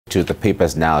to the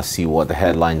papers now, see what the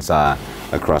headlines are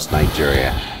across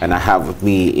Nigeria. And I have with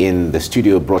me in the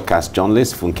studio broadcast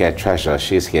journalist, Funke Treasure.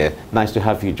 She's here. Nice to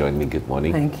have you join me. Good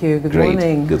morning. Thank you. Good Great.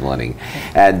 morning. Good morning.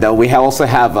 And we also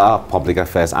have our public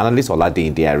affairs analyst,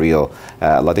 Oladinde Ariel.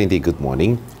 Oladinde, good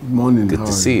morning. Good morning. Good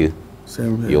to see you.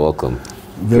 Same here. You're welcome.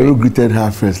 Vero greeted her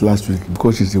first last week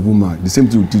because she's a woman. The same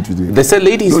thing we did today. They say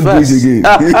ladies Don't first. do it again.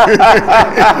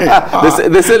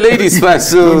 they say ladies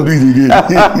first. So. Don't do it again.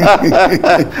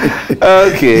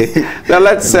 Okay. Now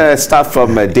let's start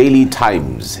from Daily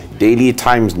Times. Daily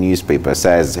Times newspaper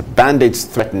says bandits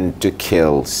threaten to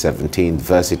kill 17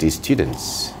 varsity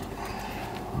students.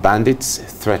 Bandits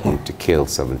threaten to kill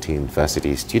 17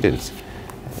 varsity students.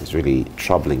 It's really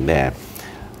troubling there.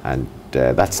 And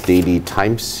that's Daily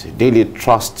Times. Daily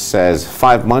Trust says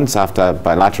 5 months after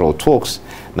bilateral talks,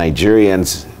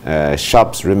 Nigerians'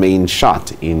 shops remain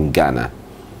shut in Ghana.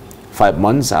 5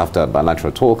 months after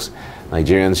bilateral talks,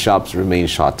 Nigerian shops remain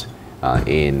shut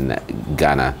in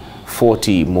Ghana.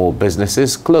 40 more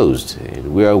businesses closed.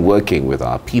 We are working with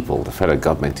our people. The federal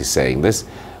government is saying this.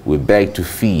 We beg to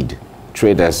feed.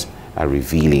 Traders are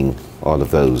revealing all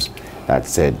of those.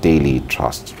 That's Daily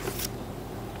Trust.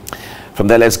 From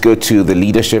there, let's go to the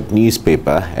Leadership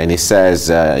newspaper, and it says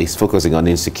it's focusing on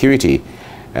insecurity,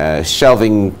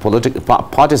 shelving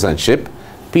partisanship.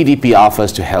 PDP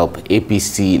offers to help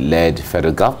APC-led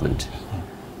federal government.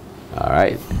 All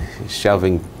right,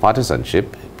 shelving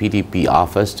partisanship. PDP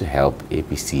offers to help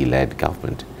APC-led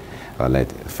government, or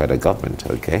led federal government.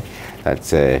 Okay,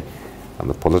 that's on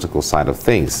the political side of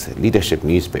things. Leadership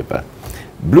newspaper.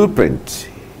 Blueprint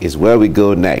is where we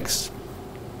go next.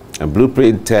 And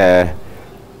Blueprint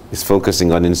is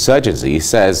focusing on insurgency. It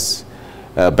says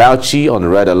Bauchi on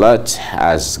red alert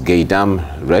as Gaydam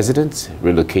residents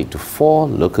relocate to 4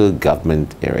 local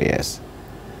government areas.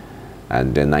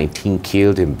 And 19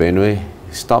 killed in Benue.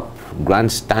 Stop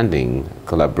grandstanding,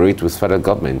 collaborate with federal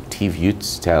government. TVC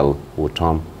youths tell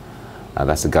Otom.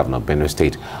 That's the governor of Benue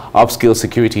State. Upskill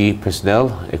security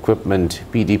personnel, equipment.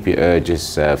 PDP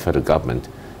urges federal government.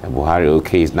 And Buhari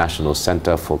OK's National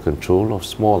Center for Control of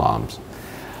Small Arms.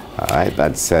 All right,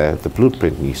 that's the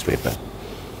Blueprint newspaper.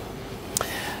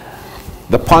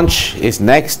 The Punch is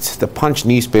next. The Punch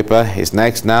newspaper is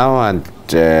next now, and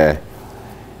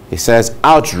it says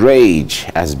outrage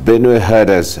as Benue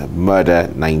herders murder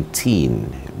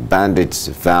 19. Bandits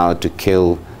vow to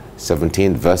kill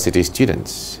 17 varsity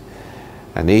students.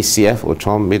 An ACF,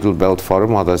 Otom Middle Belt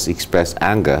Forum, others express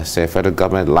anger, say federal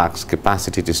government lacks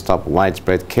capacity to stop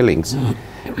widespread killings.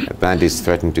 Bandits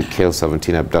threaten to kill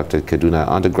 17 abducted Kaduna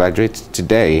undergraduates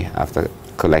today after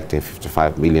collecting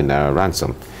 55 million naira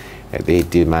ransom. They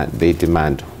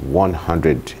demand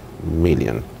 100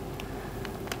 million.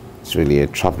 It's really a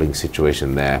troubling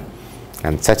situation there.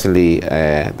 And certainly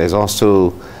there's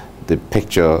also the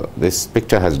picture. This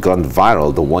picture has gone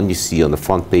viral. The one you see on the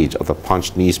front page of the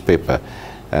Punch newspaper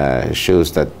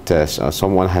shows that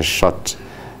someone has shot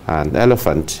an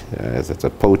elephant. That's a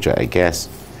poacher, I guess,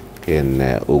 in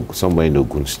somewhere in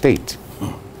Ogun State,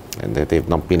 and that they've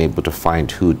not been able to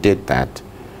find who did that.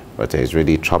 But it's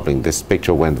really troubling. This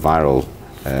picture went viral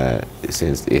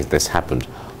since this happened.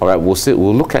 All right, we'll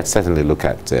certainly look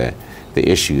at the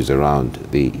issues around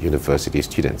the university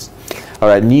students. All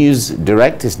right, News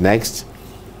Direct is next.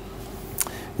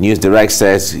 News Direct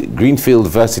says Greenfield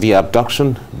University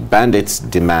abduction. Bandits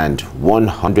demand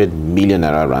 100 million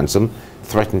naira ransom,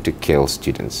 threaten to kill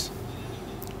students.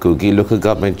 Kogi local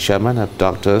government chairman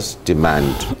abductors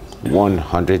demand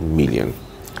 100 million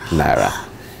naira.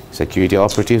 Security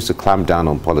operatives to clamp down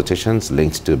on politicians,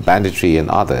 links to banditry and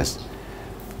others.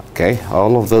 Okay,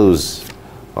 all of those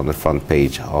on the front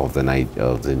page of the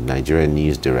Nigerian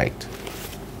News Direct.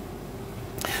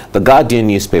 The Guardian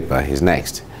newspaper is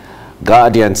next.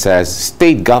 Guardian says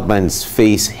state governments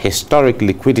face historic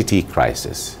liquidity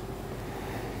crisis.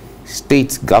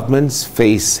 State governments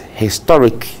face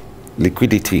historic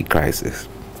liquidity crisis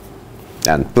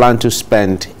and plan to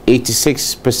spend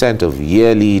 86% of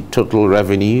yearly total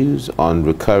revenues on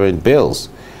recurring bills.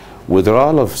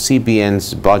 Withdrawal of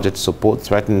CBN's budget support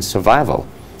threatens survival.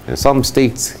 And some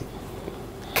states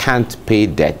can't pay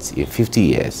debt in 50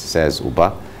 years, says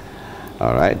Uba.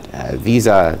 All right, these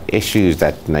are issues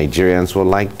that Nigerians would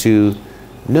like to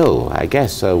know. I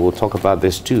guess we'll talk about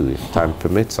this too, if time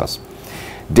permits us.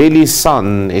 Daily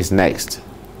Sun is next.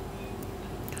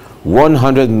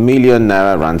 100 million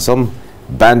naira ransom.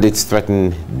 Bandits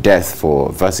threaten death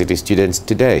for varsity students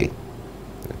today.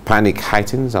 Panic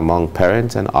heightens among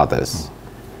parents and others.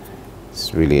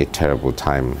 It's really a terrible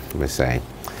time, I must say.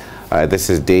 This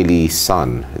is Daily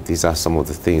Sun. These are some of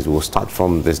the things. We'll start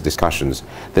from these discussions.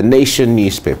 The Nation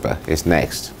newspaper is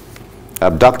next.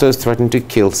 Abductors threaten to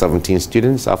kill 17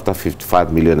 students after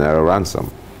 55 million naira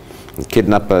ransom.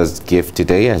 Kidnappers give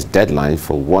today as deadline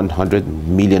for 100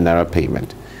 million naira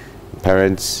payment.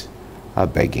 Parents are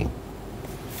begging.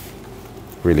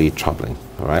 Really troubling.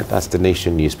 All right, that's the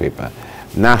Nation newspaper.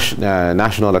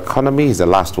 National economy is the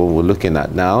last one we're looking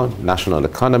at now. National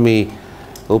economy.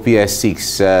 OPS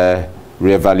seeks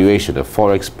re-evaluation of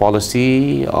forex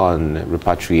policy on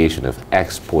repatriation of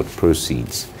export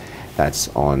proceeds. That's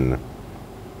on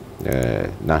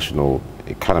national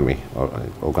economy, or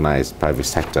organized private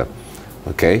sector.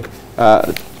 Okay,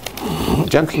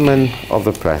 gentlemen of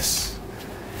the press,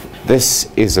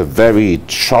 this is a very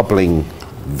troubling,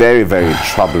 very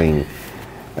troubling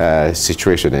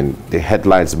situation, and the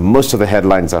headlines, most of the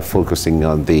headlines are focusing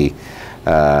on the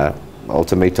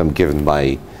ultimatum given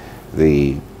by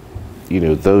the,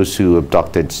 those who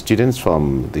abducted students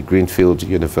from the Greenfield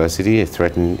University,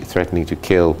 threatening to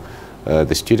kill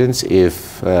the students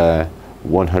if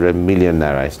 100 million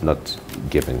naira is not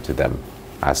given to them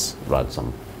as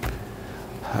ransom.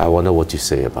 I wonder what you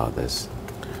say about this.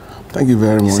 Thank you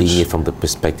very much. Seeing it from the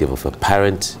perspective of a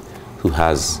parent who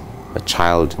has a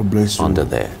child under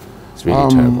there. It's really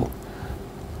terrible.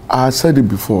 I said it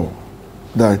before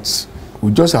that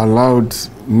we just allowed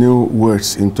new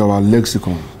words into our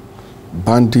lexicon.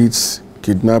 Bandits,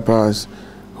 kidnappers,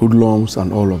 hoodlums,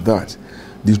 and all of that.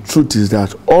 The truth is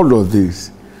that all of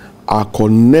these are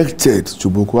connected to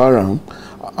Boko Haram,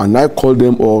 and I call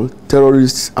them all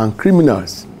terrorists and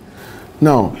criminals.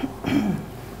 Now,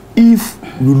 if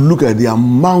you look at the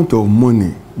amount of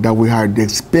money that we had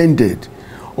expended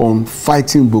on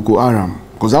fighting Boko Haram,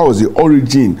 because that was the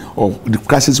origin of the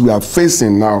crisis we are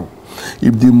facing now,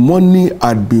 if the money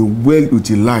had been well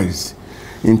utilized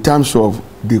in terms of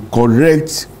the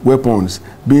correct weapons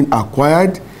being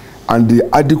acquired and the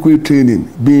adequate training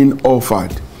being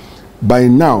offered, by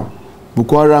now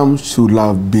Boko Haram should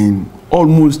have been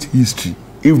almost history,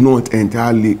 if not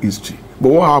entirely history. But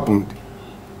what happened?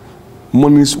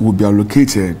 Monies will be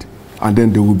allocated and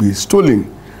then they will be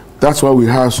stolen. That's why we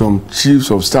have some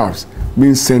chiefs of staffs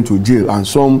being sent to jail and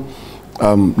some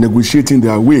negotiating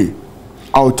their way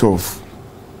out of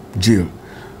jail.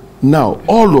 Now,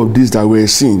 all of this that we're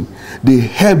seeing, they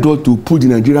helped us to put the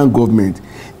Nigerian government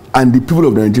and the people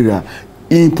of Nigeria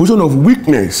in position of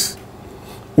weakness,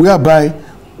 whereby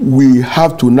we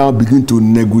have to now begin to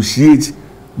negotiate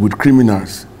with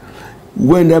criminals.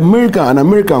 When an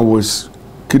American was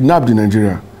kidnapped in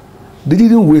Nigeria, they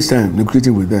didn't waste time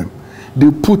negotiating with them.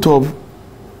 They put up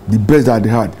the best that they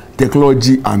had,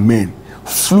 technology and men,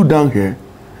 flew down here,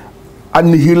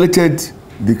 annihilated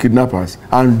the kidnappers,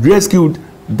 and rescued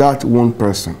that one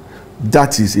person.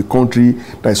 That is a country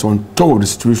that is on top of the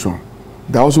situation,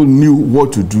 that also knew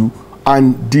what to do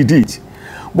and did it.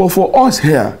 But for us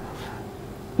here,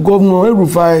 Governor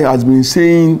El-Rufai has been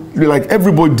saying, like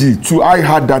everybody too, I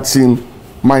had that same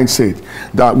mindset,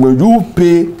 that when you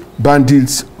pay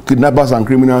bandits, kidnappers and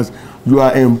criminals, you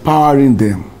are empowering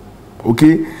them,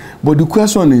 okay? But the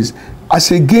question is,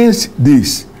 as against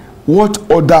this, what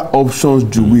other options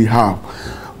do we have?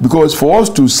 Because for us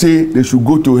to say they should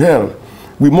go to hell,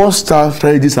 we must start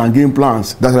strategies and game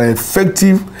plans that are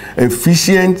effective,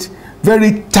 efficient,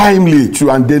 very timely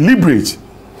and deliberate,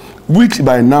 which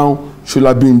by now should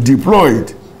have been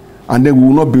deployed, and then we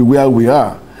will not be where we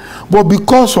are. But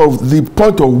because of the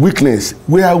point of weakness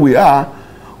where we are,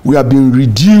 we have been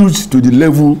reduced to the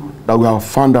level that we have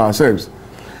found ourselves.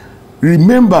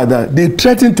 Remember that they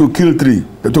threatened to kill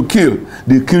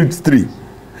they killed 3.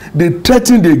 They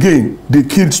threatened again, they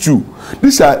killed 2.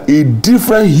 These are a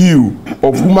different hue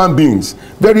of human beings,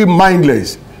 very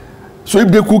mindless. So if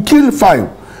they could kill 5,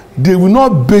 they will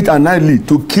not bait an eyelid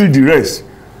to kill the rest.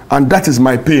 And that is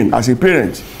my pain as a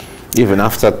parent. Even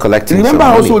after collecting Remember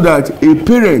some also money. that a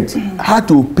parent had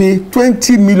to pay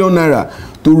 20 million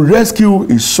naira to rescue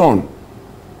his son.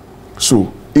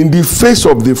 So, in the face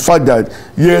of the fact that,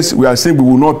 yes, we are saying we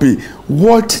will not pay,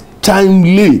 what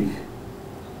timely,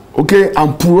 okay,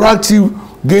 and proactive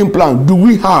game plan do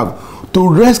we have to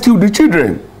rescue the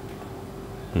children?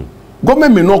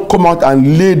 Government may not come out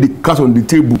and lay the cards on the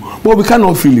table, but we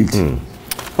cannot feel it.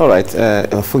 All right,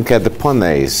 Funke, the point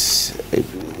is,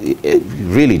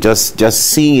 really just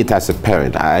seeing it as a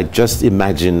parent, I just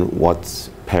imagine what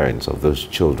parents of those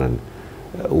children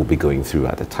will be going through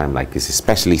at a time like this,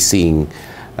 especially seeing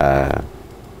a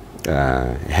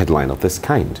headline of this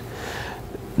kind.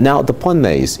 Now, the point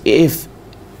is, if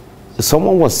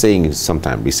someone was saying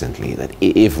sometime recently that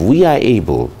if we are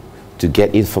able to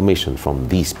get information from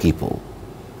these people,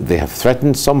 they have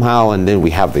threatened somehow, and then we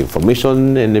have the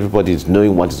information and everybody's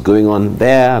knowing what is going on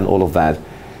there and all of that,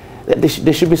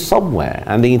 they should be somewhere,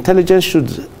 and the intelligence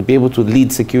should be able to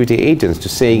lead security agents to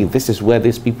saying this is where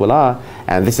these people are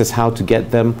and this is how to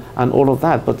get them and all of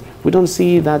that. But we don't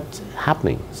see that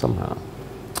happening somehow.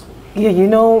 Yeah, you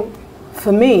know,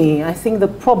 for me, I think the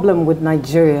problem with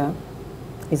Nigeria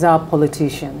is our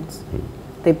politicians.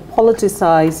 They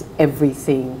politicize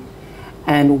everything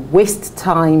and waste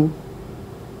time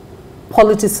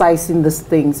politicizing these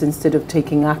things instead of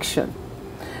taking action.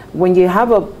 When you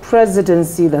have a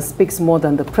presidency that speaks more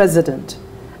than the president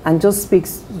and just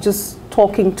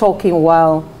talking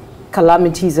while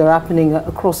calamities are happening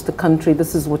across the country,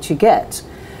 this is what you get.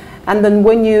 And then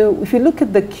if you look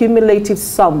at the cumulative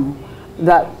sum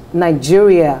that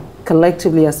Nigeria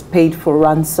collectively has paid for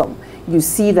ransom, you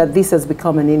see that this has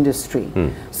become an industry.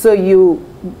 So you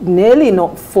nearly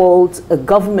not fault a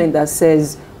government that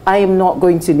says, I am not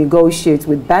going to negotiate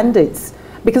with bandits,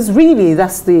 because really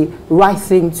that's the right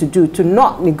thing to do, to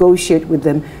not negotiate with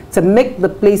them, to make the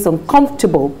place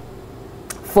uncomfortable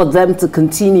for them to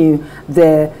continue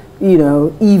their, you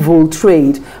know, evil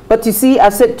trade. But you see,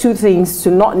 I've said two things: to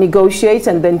not negotiate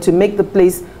and then to make the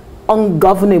place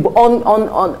ungovernable,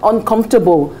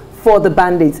 uncomfortable for the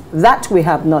bandits. That we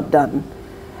have not done.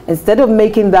 Instead of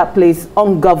making that place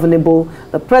ungovernable,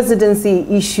 the presidency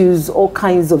issues all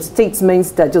kinds of statements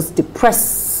that just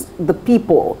depress the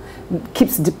people,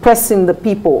 keeps depressing the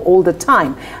people all the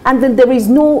time. And then there is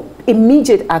no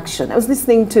immediate action. I was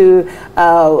listening to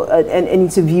an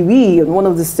interviewee on one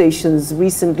of the stations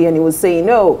recently, and he was saying,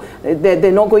 no,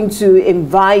 they're not going to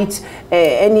invite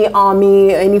any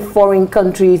army, any foreign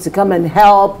country to come and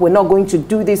help. We're not going to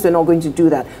do this, we're not going to do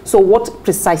that. So what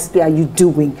precisely are you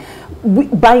doing?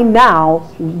 By now,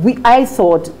 I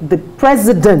thought the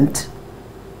president,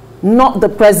 not the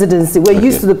presidency. We're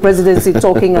used to the presidency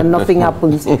talking and nothing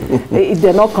happens.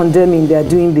 They're not condemning, they're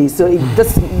doing this. So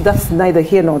that's neither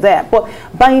here nor there. But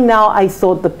by now, I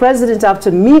thought the president, after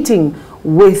meeting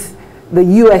with the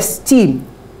US team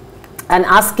and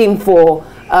asking for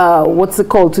what's it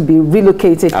called, to be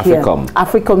relocated Africom. here,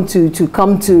 Africom to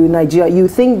come to Nigeria, you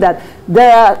think that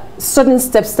there are certain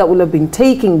steps that will have been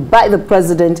taken by the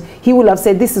president. He will have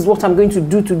said, this is what I'm going to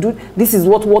do, this is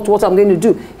what I'm going to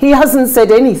do. He hasn't said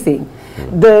anything.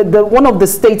 One of the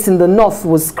states in the north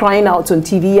was crying out on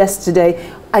TV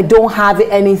yesterday, I don't have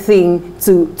anything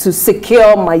to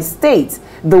secure my state.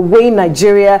 The way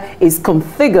Nigeria is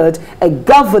configured, a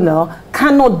governor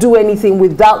cannot do anything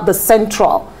without the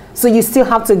central. So you still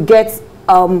have to get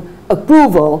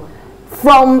approval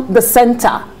from the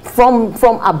center, from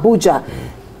Abuja.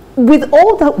 With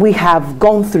all that we have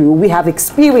gone through, we have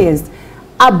experienced,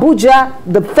 Abuja,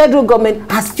 the federal government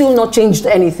has still not changed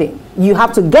anything. You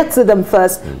have to get to them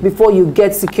first before you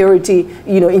get security,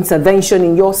 intervention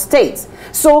in your state.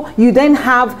 So you then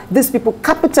have these people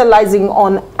capitalizing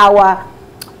on our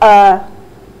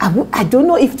I don't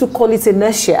know if to call it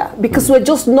inertia, because we're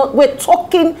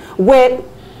talking where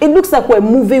it looks like we're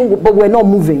moving, but we're not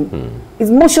moving.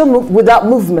 It's motion without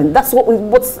movement. That's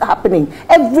what's happening.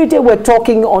 Every day we're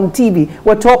talking on TV,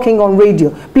 we're talking on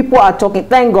radio. People are talking.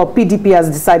 Thank God PDP has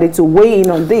decided to weigh in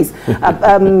on this.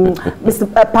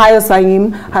 Mr. Pius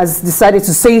Ayim has decided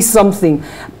to say something.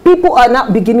 People are now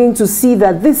beginning to see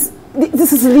that this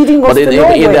is leading us to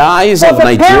nowhere. In the eyes of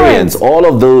Nigerians, all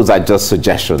of those are just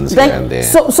suggestions here and there.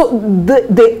 So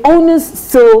the onus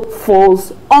still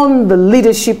falls on the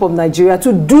leadership of Nigeria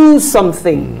to do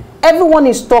something. Everyone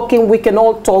is talking. We can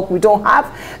all talk. We don't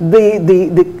have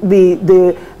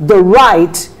the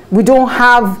right. We don't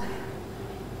have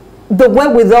the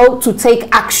wherewithal to take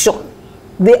action.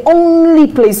 The only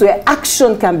place where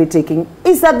action can be taken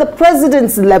is at the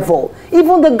president's level.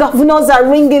 Even the governors are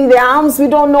wringing their arms. We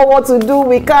don't know what to do.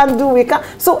 We can't do. We can't.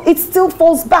 So it still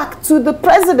falls back to the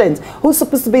president, who's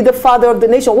supposed to be the father of the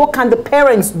nation. What can the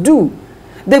parents do?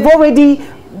 They've already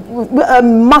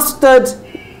mustered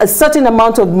a certain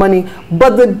amount of money,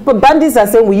 but the bandits are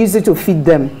saying we use it to feed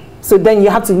them. So then you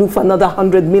have to look for another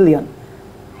 100 million.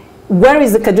 Where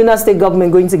is the Kaduna state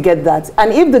government going to get that?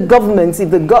 And if the governments, if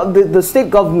the state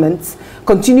governments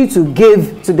continue to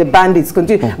give to the bandits,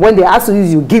 when they ask you,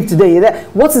 you give today,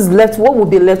 what is left? What will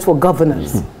be left for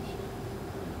governance?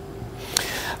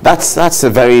 That's a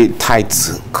very tight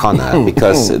corner,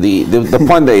 because the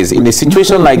point there is, in a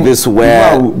situation like this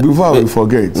where before we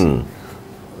forget,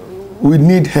 we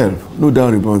need help, no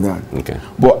doubt about that. Okay.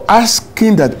 But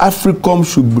asking that AFRICOM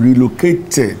should be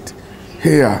relocated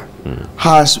here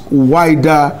has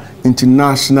wider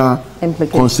international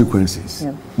consequences.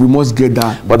 Yeah. We must get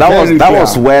that. But that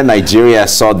was where Nigeria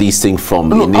saw these things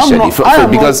from initially.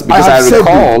 Because I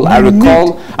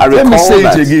recall. Let me say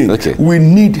it again. Okay. We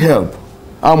need help.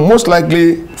 and most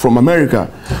likely from America.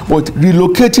 But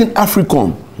relocating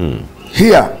African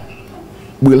here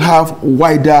will have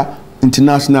wider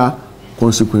international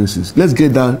consequences. Let's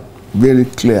get that very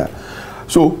clear.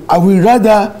 So I will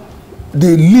rather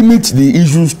they limit the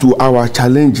issues to our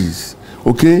challenges,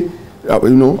 okay? You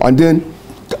know, and then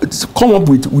come up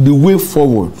with the way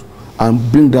forward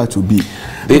and bring that to be.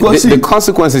 The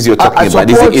consequences you're talking about,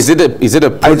 is it a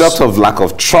product of lack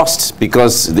of trust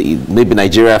because maybe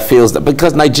Nigeria feels that,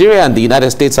 because Nigeria and the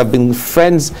United States have been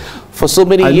friends for so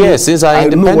many years since our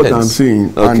independence? I know what I'm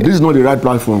saying, okay. And this is not the right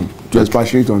platform to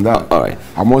expatiate on that. All right.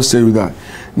 I must say with that.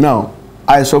 Now,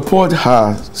 I support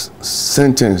her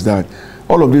sentence that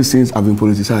all of these things have been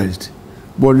politicized.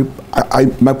 But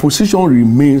my position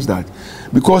remains that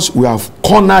because we have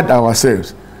cornered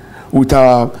ourselves with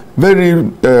our very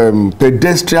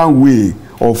pedestrian way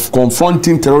of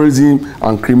confronting terrorism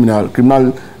and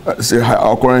criminal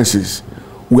occurrences,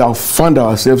 we have found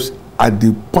ourselves at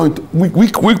the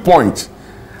weak point.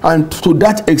 And to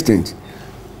that extent,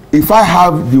 if I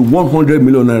have the 100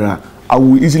 million naira, I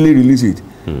will easily release it.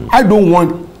 I don't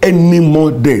want any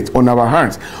more debt on our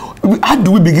hands. How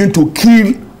do we begin to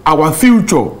kill our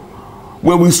future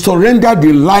when we surrender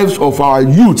the lives of our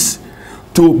youths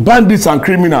to bandits and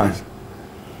criminals?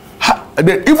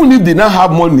 Even if they now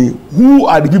have money, who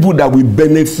are the people that will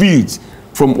benefit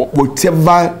from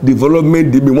whatever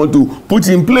development they may want to put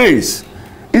in place?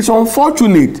 It's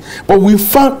unfortunate, but we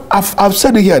found, I've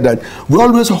said it here, that we're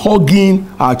always hugging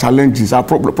our challenges, our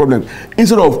problems,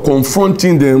 instead of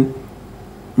confronting them,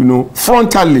 you know,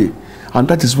 frontally. And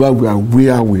that is why we are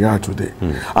where we are today.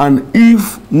 And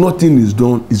if nothing is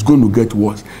done, it's going to get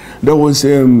worse. There was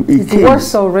it's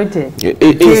worse already.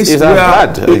 It's as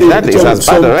bad. Exactly, it's as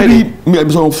bad already.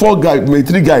 Some 4 guys,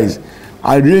 3 guys,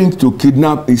 arranged to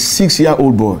kidnap a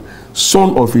 6-year-old boy,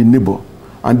 son of a neighbor,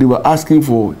 and they were asking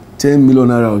for 10 million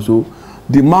naira or so.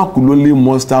 The man could only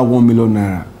muster 1 million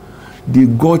naira. They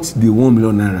got the 1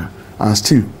 million naira and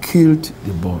still killed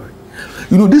the boy.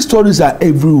 You know, these stories are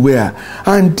everywhere,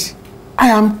 and I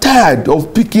am tired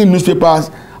of picking newspapers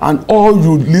and all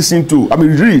you listen to, I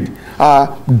mean read,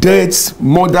 deaths,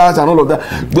 murders and all of that.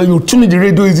 When you tune in the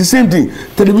radio, it's the same thing.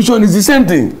 Television is the same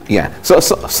thing. Yeah. So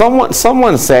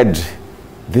someone said,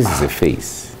 this is a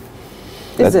face.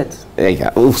 Is it?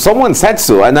 Yeah. Someone said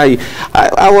so, and I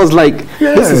was like,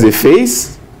 this is a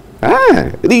face?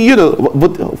 You know,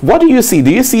 but what do you see?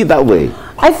 Do you see it that way?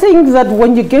 I think that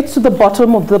when you get to the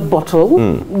bottom of the bottle,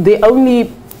 the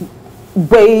only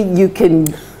way you can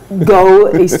go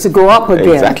is to go up again.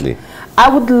 Exactly. I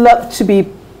would love to be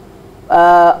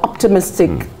optimistic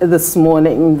this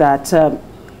morning that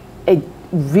it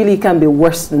really can be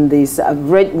worse than this. I've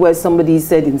read where somebody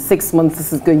said in 6 months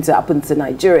this is going to happen to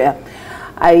Nigeria.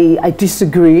 I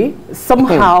disagree.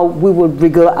 Somehow we will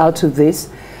wriggle out of this,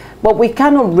 but we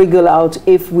cannot wriggle out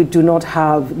if we do not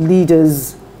have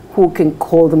leaders who can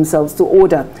call themselves to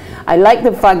order. I like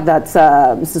the fact that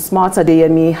Mr. Smart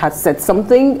Adeyemi has said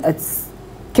something. It's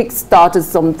kick-started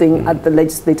something at the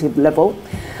legislative level.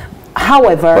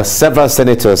 However, but several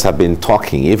senators have been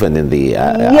talking, even in the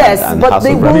yes, but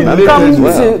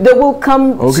they will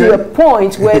come to a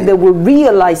point where they will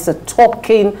realize that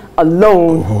talking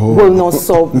alone will not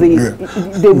solve the.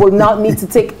 They will not need to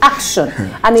take action.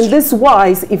 And in this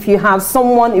wise, if you have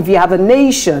someone, if you have a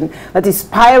nation that is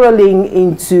spiraling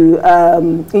into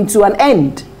an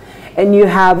end, and you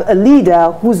have a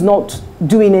leader who's not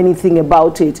doing anything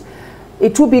about it,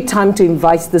 it will be time to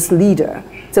invite this leader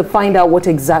to find out what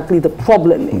exactly the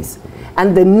problem is.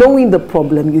 And then knowing the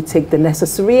problem, you take the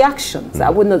necessary actions. I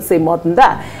would not say more than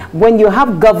that. When you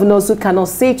have governors who cannot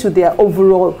say to their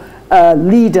overall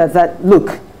leader that,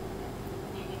 look,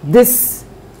 this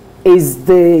is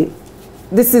the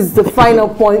final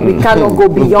point, we cannot go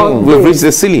beyond We've reached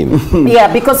the ceiling.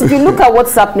 Yeah, because if you look at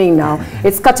what's happening now,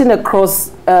 it's cutting across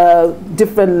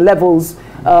different levels,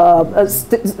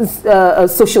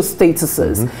 social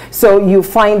statuses. So you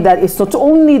find that it's not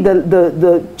only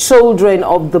the children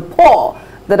of the poor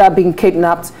that are being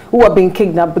kidnapped,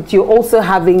 but you're also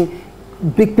having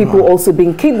big people also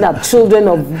being kidnapped. Children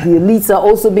of the elites are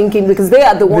also being kidnapped because they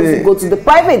are the ones who go to the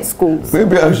private schools,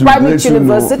 maybe I should private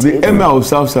universities. The Emir of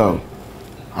South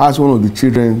has one of the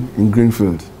children in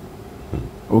Greenfield.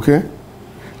 Okay?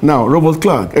 Now, Robert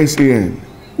Clark, SAN,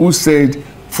 who said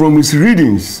from his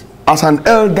readings as an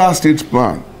elder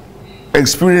statesman,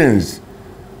 experience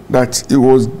that it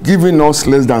was giving us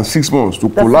less than 6 months to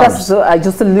collapse. That's I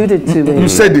just alluded to it. You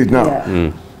said it now.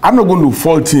 Yeah. I'm not going to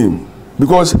fault him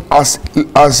because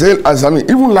as I mean,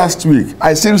 even last week,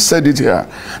 I still said it here,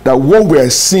 that what we are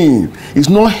seeing is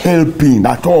not helping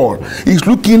at all. It's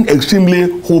looking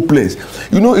extremely hopeless.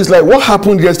 you know, it's like what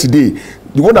happened yesterday,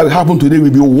 the one that happened today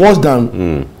will be worse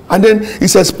than, and then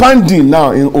it's expanding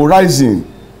now in horizon.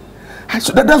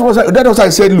 So that was I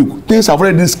said, look, things have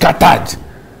already scattered,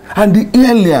 and the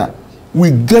earlier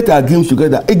we get our games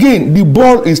together, again, the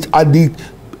ball is at the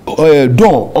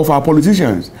door of our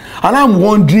politicians, and I'm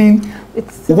wondering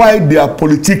why they are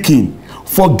politicking,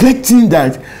 forgetting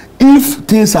that if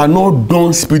things are not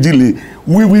done speedily,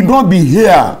 we will not be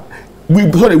here. We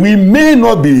may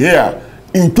not be here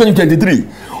in 2023.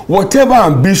 Whatever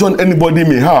ambition anybody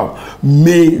may have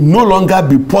may no longer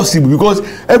be possible, because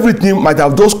everything might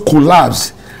have just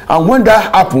collapsed. And when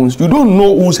that happens, you don't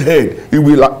know whose head it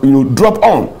will drop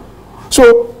on.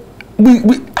 So we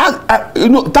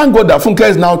thank God that Funke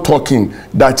is now talking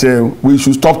that we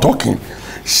should stop talking.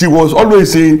 She was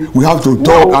always saying we have to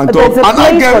talk and talk. And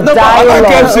I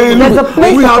kept saying, look,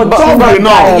 we have talked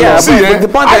enough. Yeah, see, the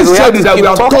point I is said that we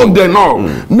have talked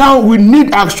enough. Now we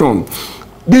need action.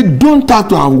 They don't have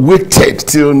to have waited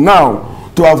till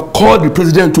now to have called the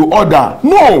president to order.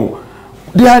 No,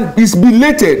 it's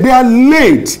belated. They are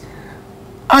late.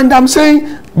 And I'm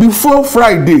saying before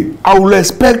Friday, I will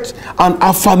expect an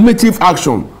affirmative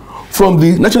action from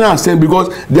the National Assembly,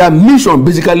 because their mission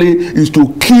basically is to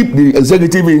keep the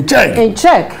executive in check. In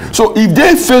check. So if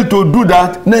they fail to do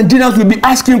that, Nigerians will be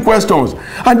asking questions.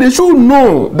 And they should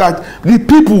know that the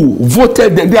people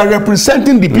voted them. They are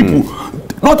representing the people.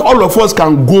 Not all of us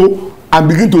can go and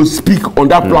begin to speak on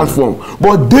that platform,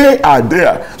 but they are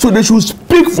there, so they should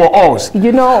speak for us.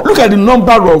 You know, look at the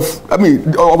number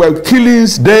of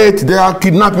killings, death, they are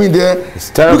kidnapping there. It's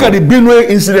terrible. Look at the Benue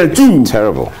incident too. It's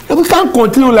terrible. We can't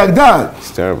continue like that.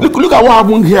 It's terrible. Look at what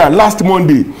happened here last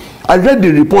Monday. I read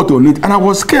the report on it and I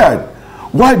was scared.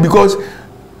 Why? Because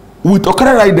with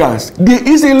Okada riders, they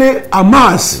easily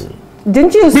amass.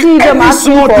 Didn't you see them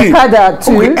asking for Okada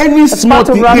too? Okay, any small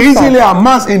thing, they easily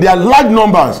amass in their large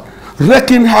numbers,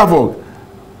 wreaking havoc.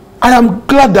 I am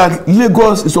glad that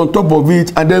Lagos is on top of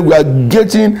it, and then we are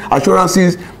getting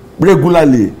assurances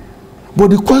regularly. But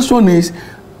the question is,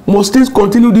 must things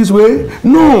continue this way?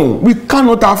 No, we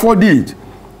cannot afford it.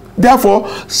 Therefore,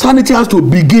 sanity has to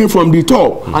begin from the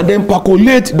top and then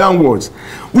percolate downwards.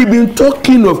 We've been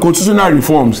talking of constitutional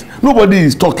reforms. Nobody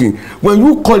is talking. When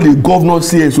you call the governor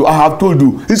CSO, I have told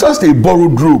you, it's just a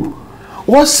borrowed group.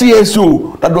 What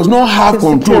CSO that does not have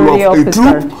control of a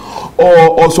troop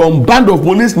or some band of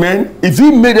policemen, if he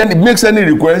makes any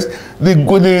request, the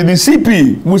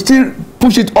CP will still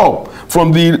push it up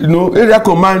from the area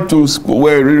command to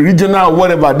regional,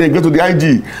 whatever, then get to the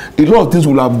IG. A lot of things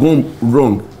will have gone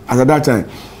wrong at that time.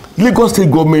 Lagos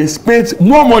state government spent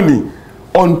more money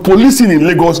on policing in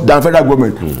Lagos than federal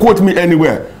government. Quote me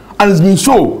anywhere. And it's been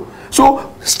so.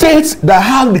 So states that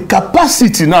have the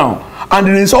capacity now and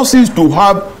the resources to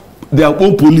have their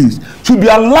own police should be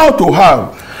allowed to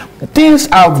have. Things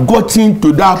have gotten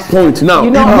to that point now.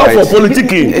 Enough for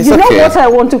politicking. You know what I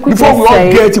want to quickly say? Before we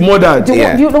all get murdered.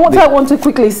 You know what I want to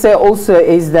quickly say also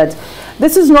is that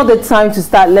this is not the time to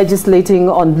start legislating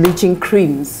on bleaching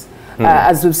creams.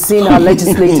 As we've seen our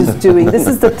legislators doing. This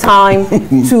is the time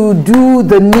to do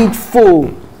the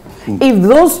needful. If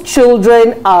those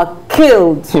children are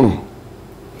killed,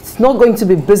 it's not going to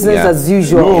be business as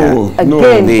usual for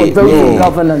those in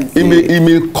governance. It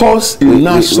may cause a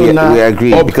national we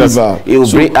agree, because it will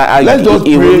bring,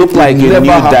 it will look like a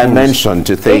new dimension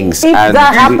to things. If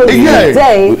that happens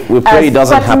today, we pray it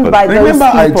doesn't happen. Remember,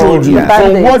 I told you,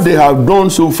 from what they have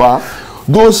done so far,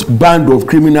 those band of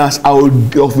criminals are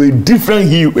of a different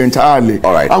hue entirely.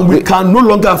 All right. And we can no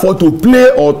longer afford to play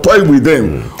or toy with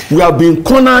them. We have been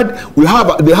cornered. They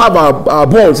have our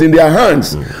balls in their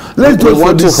hands. Let's do it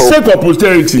for the sake of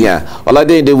posterity. Yeah.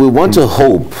 Olade, we want to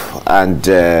hope, and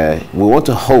we want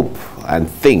to hope and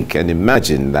think and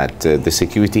imagine that the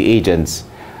security agents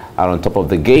are on top of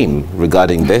the game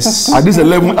regarding this. At this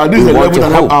 11 we want to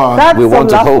hope. We want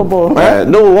to hope.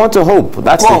 No, we want to hope.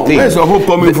 That's the thing. Where's the hope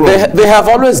coming from? They have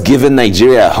always given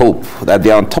Nigeria hope that they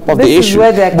are on top of the issue.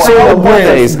 This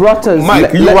is where brought us.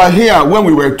 Mike, you were here when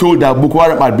we were told that Boko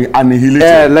Haram had been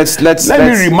annihilated. Let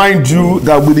me remind you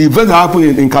that with the event that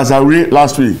happened in Kasari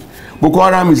last week, Boko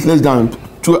Haram is less than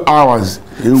 2 hours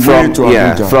away to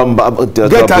Abuja.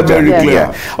 Get that very clear.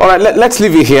 Yeah. All right, let's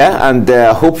leave it here and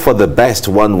hope for the best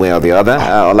one way or the other.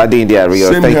 Olade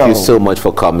Rio, thank you so much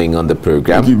for coming on the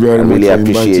program. Thank you very much. I really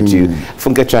appreciate you.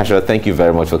 Funke Chasha, thank you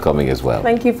very much for coming as well.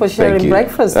 Thank you for sharing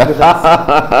breakfast with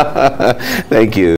us. Thank you.